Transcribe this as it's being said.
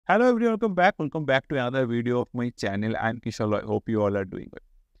Hello everyone, welcome back. Welcome back to another video of my channel. I'm Kishore. I hope you all are doing well.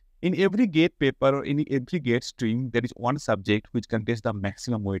 In every gate paper or in every gate stream, there is one subject which contains the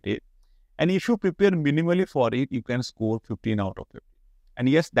maximum weightage. And if you prepare minimally for it, you can score 15 out of 50. And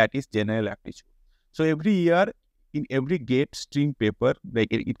yes, that is general aptitude. So every year, in every gate stream paper, like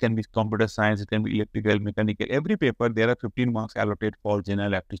it can be computer science, it can be electrical, mechanical, every paper, there are 15 marks allocated for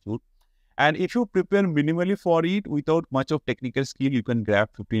general aptitude. And if you prepare minimally for it without much of technical skill, you can grab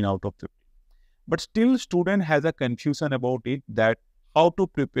 15 out of 50. But still, student has a confusion about it that how to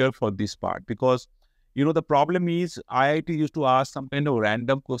prepare for this part. Because, the problem is IIT used to ask some kind of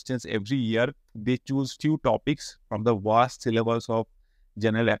random questions every year. They choose few topics from the vast syllabus of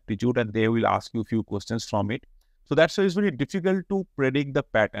general aptitude and they will ask you a few questions from it. So that's why it's very difficult to predict the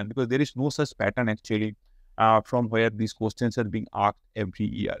pattern because there is no such pattern actually from where these questions are being asked every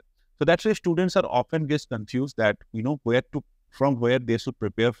year. So that's why students are often gets confused that, from where they should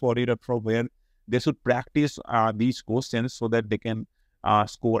prepare for it or from where they should practice these questions so that they can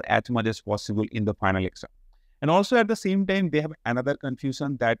score as much as possible in the final exam. And also at the same time, they have another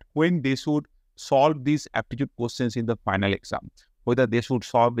confusion that when they should solve these aptitude questions in the final exam, whether they should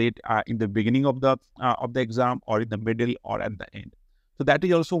solve it in the beginning of the exam or in the middle or at the end. So that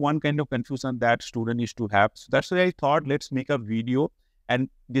is also one kind of confusion that student needs to have. So that's why I thought let's make a video and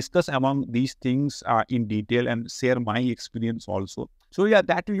discuss among these things in detail and share my experience also. So yeah,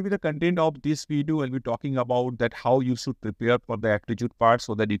 that will be the content of this video. I'll be talking about that how you should prepare for the aptitude part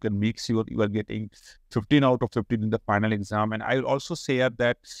so that you can make sure you are getting 15 out of 15 in the final exam. And I will also share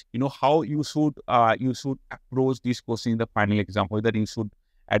that, how you should approach this question in the final exam, whether you should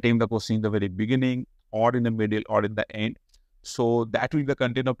attempt the question in the very beginning or in the middle or in the end. So that will be the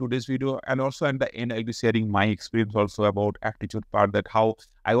content of today's video. And also at the end, I'll be sharing my experience also about aptitude part, that how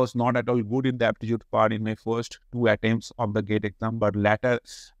I was not at all good in the aptitude part in my first 2 attempts of the GATE exam, but later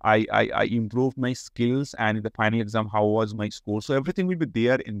I improved my skills, and in the final exam, how was my score. So everything will be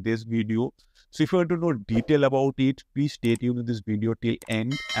there in this video. So if you want to know detail about it, please stay tuned in this video till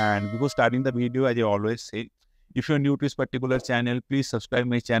end. And before starting the video, as I always say, if you're new to this particular channel, please subscribe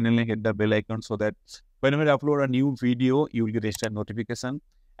my channel and hit the bell icon so that whenever I upload a new video, you will get instant notification.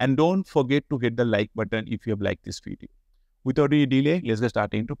 And don't forget to hit the like button if you have liked this video. Without any delay, let's get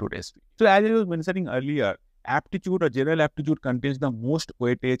started into today's video. So as I was mentioning earlier, aptitude or general aptitude contains the most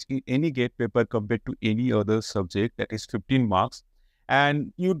weightage in any GATE paper compared to any other subject, that is 15 marks.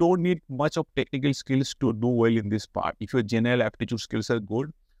 And you don't need much of technical skills to do well in this part. If your general aptitude skills are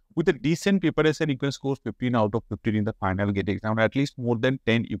good, with a decent preparation, you can score 15 out of 15 in the final GATE exam. At least more than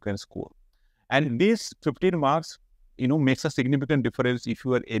 10 you can score. And this 15 marks, makes a significant difference if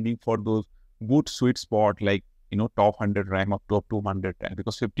you are aiming for those good sweet spot like, top 100 rank or top 200 rank,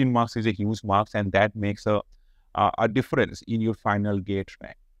 because 15 marks is a huge marks and that makes a difference in your final GATE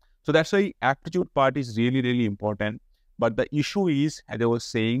rank. So that's why aptitude part is really, really important. But the issue is, as I was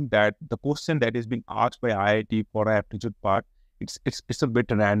saying, that the question that is being asked by IIT for an aptitude part, it's a bit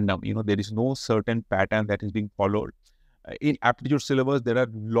random. There is no certain pattern that is being followed. In aptitude syllabus, there are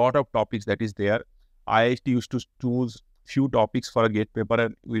a lot of topics that is there. IIT used to choose few topics for a GATE paper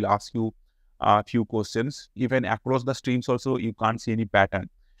and will ask you a few questions. Even across the streams also, you can't see any pattern.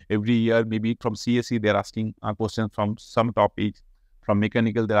 Every year, maybe from CSE, they're asking a question from some topics. From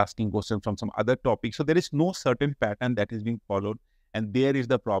mechanical, they're asking questions from some other topics. So there is no certain pattern that is being followed. And there is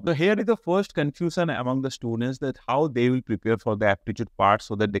the problem. So here is the first confusion among the students, that how they will prepare for the aptitude part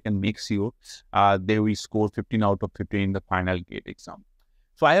so that they can make sure they will score 15 out of 15 in the final GATE exam.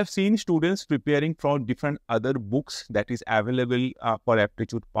 So I have seen students preparing from different other books that is available for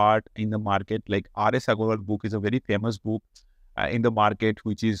aptitude part in the market. Like R.S. Agarwal book is a very famous book in the market,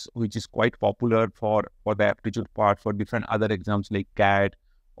 which is quite popular for the aptitude part for different other exams like CAT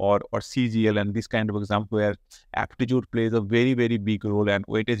or CGL and this kind of exam where aptitude plays a very, very big role and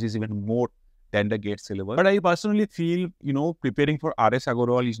weightage is even more than the GATE syllabus. But I personally feel, preparing for R.S.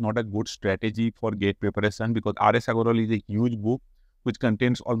 Agarwal is not a good strategy for GATE preparation, because R.S. Agarwal is a huge book which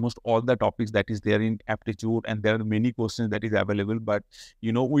contains almost all the topics that is there in aptitude, and there are many questions that is available, but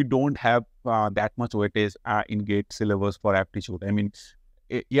we don't have that much weightage in GATE syllabus for aptitude. I mean,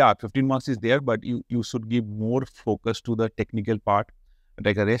 yeah, 15 marks is there, but you should give more focus to the technical part,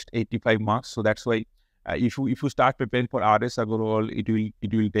 like the rest 85 marks. So that's why if you start preparing for R.S. Agarwal,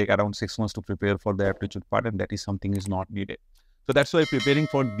 it will take around 6 months to prepare for the aptitude part, and that is something is not needed. So that's why preparing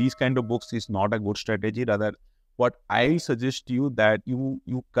for these kind of books is not a good strategy. Rather, what I suggest you that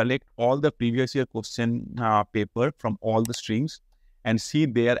you collect all the previous year question paper from all the streams, and see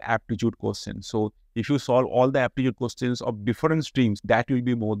their aptitude questions. So if you solve all the aptitude questions of different streams, that will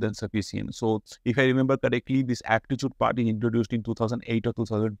be more than sufficient. So if I remember correctly, this aptitude part is introduced in 2008 or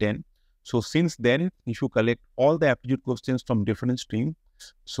 2010. So since then, if you collect all the aptitude questions from different streams,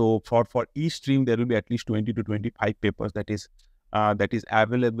 so for each stream, there will be at least 20 to 25 papers that is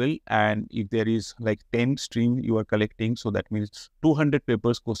available. And if there is like 10 stream you are collecting, so that means 200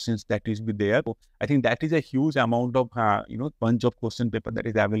 papers questions that is be there. So I think that is a huge amount of bunch of question paper that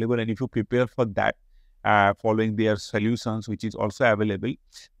is available. And if you prepare for that, following their solutions, which is also available,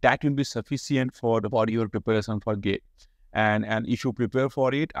 that will be sufficient for your preparation for GATE. And if you prepare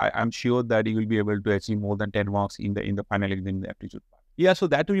for it, I'm sure that you will be able to achieve more than 10 marks in the final exam, in the aptitude part. Yeah, so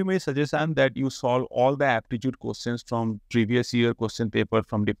that will be my suggestion, that you solve all the aptitude questions from previous year question paper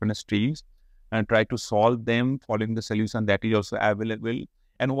from different streams and try to solve them following the solution that is also available.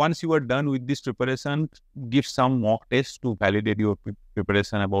 And once you are done with this preparation, give some mock tests to validate your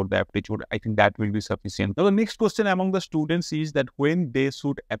preparation about the aptitude. I think that will be sufficient. Now, the next question among the students is that when they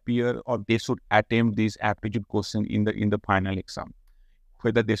should appear or they should attempt this aptitude question in the final exam,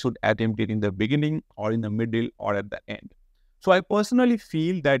 whether they should attempt it in the beginning or in the middle or at the end. So I personally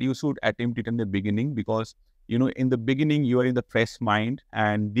feel that you should attempt it in the beginning, because in the beginning you are in the fresh mind,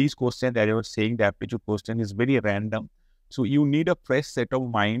 and these questions that I was saying, the aptitude question is very random. So you need a fresh set of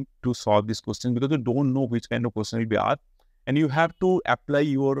mind to solve this question, because you don't know which kind of question will be asked, and you have to apply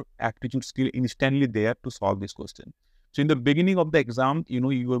your aptitude skill instantly there to solve this question. So in the beginning of the exam,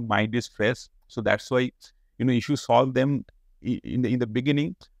 your mind is fresh. So that's why, if you solve them in the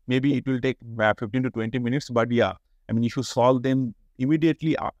beginning, maybe it will take 15 to 20 minutes. But yeah, I mean, if you solve them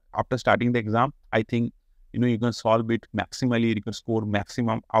immediately after starting the exam, I think, you can solve it maximally. You can score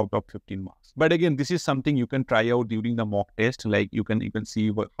maximum out of 15 marks. But again, this is something you can try out during the mock test. Like you can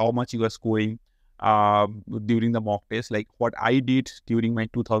see how much you are scoring during the mock test. Like what I did during my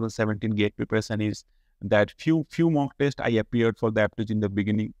 2017 GATE preparation is that few mock tests I appeared for the aptitude in the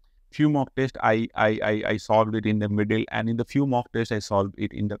beginning. Few mock tests I solved it in the middle, and in the few mock tests I solved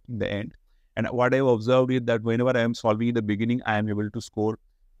it in the end. And what I've observed is that whenever I am solving in the beginning, I am able to score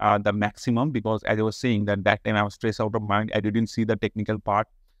the maximum, because as I was saying, that time I was stressed out of mind. I didn't see the technical part.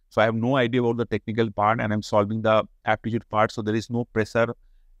 So I have no idea about the technical part, and I'm solving the aptitude part. So there is no pressure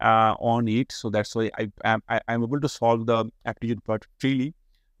on it. So that's why I'm able to solve the aptitude part freely.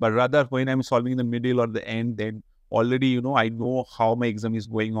 But rather when I'm solving in the middle or the end, then already, I know how my exam is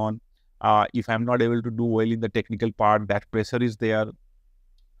going on. If I'm not able to do well in the technical part, that pressure is there.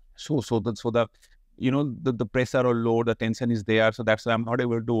 So the pressure or load, the tension is there. So that's why I'm not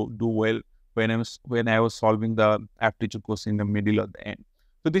able to do well when I was solving the aptitude question in the middle or the end.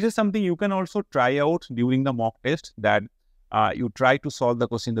 So this is something you can also try out during the mock test, that you try to solve the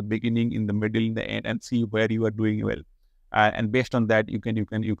question in the beginning, in the middle, in the end, and see where you are doing well. And based on that, you can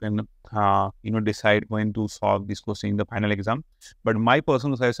decide when to solve this question in the final exam. But my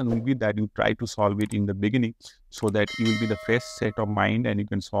personal suggestion will be that you try to solve it in the beginning, so that you will be the fresh set of mind and you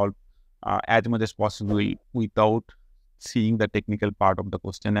can solve as much as possible without seeing the technical part of the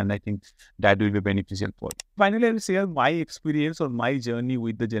question. And I think that will be beneficial for you. Finally, I will share my experience or my journey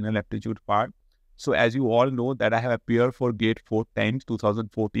with the general aptitude part. So as you all know that I have appeared for GATE 4 times,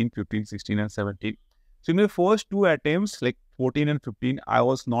 2014, 15, 16 and 17. So in my first two attempts, like 14 and 15, I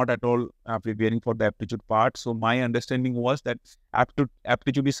was not at all preparing for the aptitude part. So my understanding was that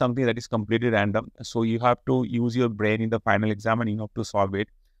aptitude is something that is completely random. So you have to use your brain in the final exam and you have to solve it.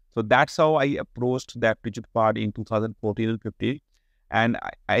 So that's how I approached the aptitude part in 2014 and 15. And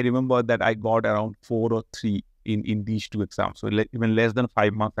I remember that I got around 4 or 3 in these two exams. So even less than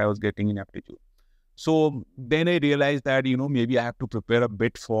 5 marks I was getting in aptitude. So then I realized that, maybe I have to prepare a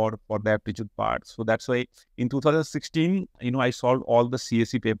bit for the aptitude part. So that's why in 2016, I solved all the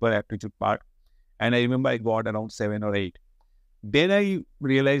CSE paper aptitude part. And I remember I got around 7 or 8. Then I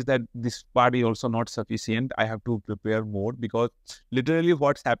realized that this part is also not sufficient. I have to prepare more, because literally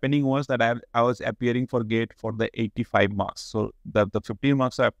what's happening was that I was appearing for GATE for the 85 marks. So the 15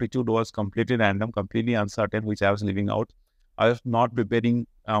 marks of aptitude was completely random, completely uncertain, which I was leaving out. I was not preparing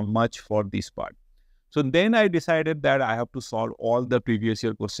much for this part. So then I decided that I have to solve all the previous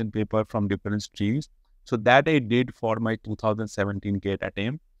year question paper from different streams. So that I did for my 2017 GATE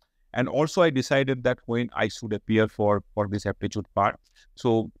attempt. And also I decided that when I should appear for this aptitude part.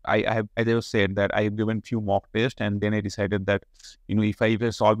 So I have, as I said, that I have given few mock tests, and then I decided that, if I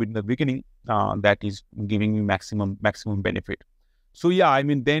solve it in the beginning, that is giving me maximum benefit. So yeah, I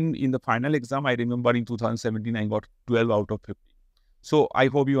mean, then in the final exam, I remember in 2017, I got 12 out of 50. So I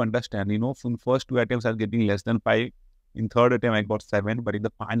hope you understand, from first two attempts, I was getting less than 5. In third attempt, I got 7. But in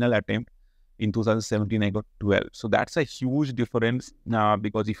the final attempt, In 2017, I got 12. So that's a huge difference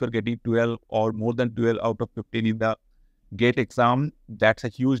because if you're getting 12 or more than 12 out of 15 in the GATE exam, that's a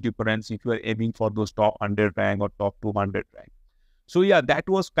huge difference if you are aiming for those top 100 rank or top 200 rank. So yeah, that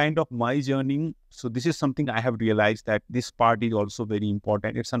was kind of my journey. So this is something I have realized that this part is also very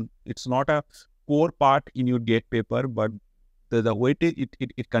important. It's not a core part in your GATE paper, but the weightage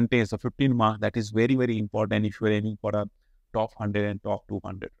it contains the 15 marks. That is very, very important if you are aiming for a top 100 and top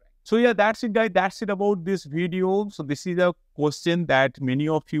 200 rank. So yeah, that's it, guys. That's it about this video. So this is a question that many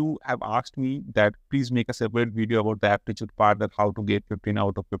of you have asked me, that please make a separate video about the aptitude part, that how to get 15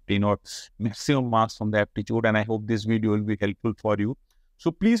 out of 15 or maximum marks from the aptitude. And I hope this video will be helpful for you. So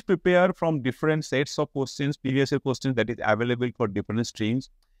please prepare from different sets of questions, previous year questions that is available for different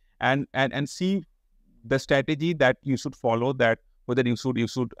streams, and see the strategy that you should follow, that whether you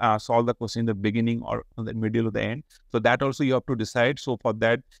should solve the question in the beginning or in the middle or the end. So that also you have to decide. So for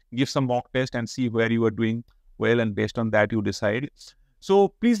that, give some mock test and see where you are doing well, and based on that you decide. So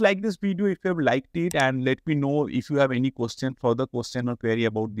please like this video if you have liked it, and let me know if you have any further question or query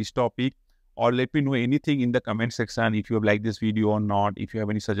about this topic, or let me know anything in the comment section if you have liked this video or not, if you have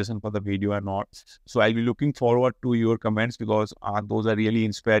any suggestion for the video or not. So I'll be looking forward to your comments, because those are really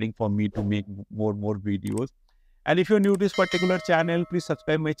inspiring for me to make more videos. And if you're new to this particular channel, please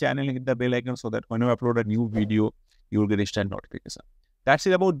subscribe my channel and hit the bell icon, so that when I upload a new video, you will get instant notification. That's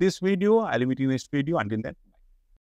it about this video. I'll meet you in the next video. Until then.